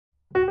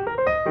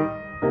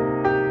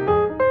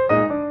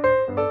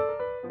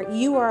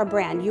you are a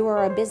brand, you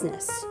are a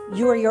business,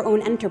 you are your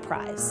own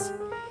enterprise.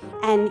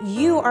 And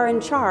you are in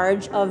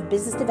charge of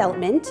business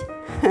development,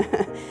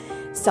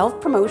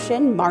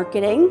 self-promotion,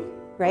 marketing,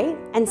 right?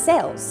 And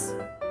sales.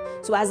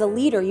 So as a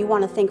leader, you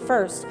want to think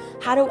first,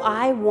 how do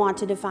I want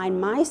to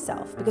define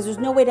myself? Because there's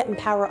no way to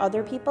empower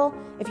other people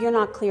if you're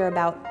not clear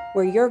about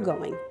where you're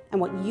going and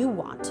what you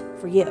want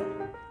for you.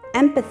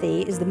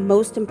 Empathy is the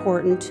most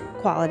important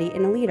quality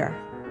in a leader,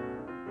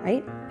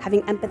 right?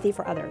 Having empathy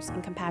for others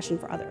and compassion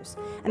for others.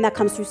 And that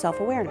comes through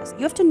self-awareness.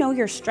 You have to know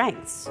your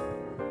strengths.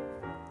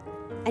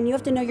 And you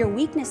have to know your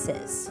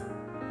weaknesses.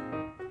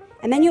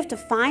 And then you have to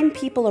find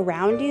people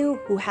around you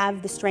who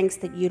have the strengths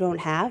that you don't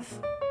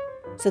have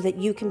so that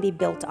you can be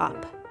built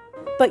up.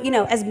 But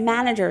as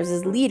managers,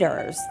 as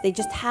leaders, they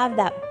just have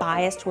that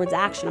bias towards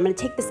action. I'm gonna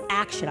take this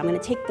action, I'm gonna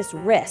take this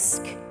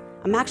risk.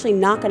 I'm actually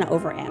not gonna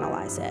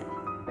overanalyze it.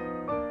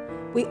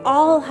 We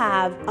all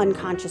have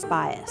unconscious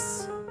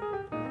bias.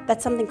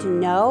 That's something to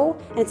know,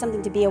 and it's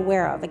something to be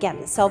aware of. Again,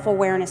 the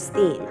self-awareness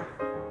theme.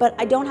 But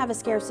I don't have a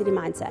scarcity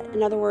mindset.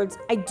 In other words,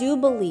 I do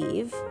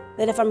believe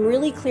that if I'm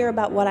really clear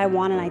about what I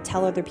want and I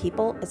tell other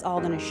people, it's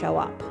all gonna show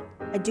up.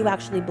 I do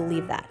actually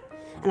believe that.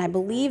 And I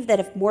believe that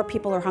if more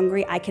people are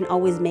hungry, I can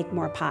always make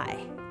more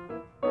pie.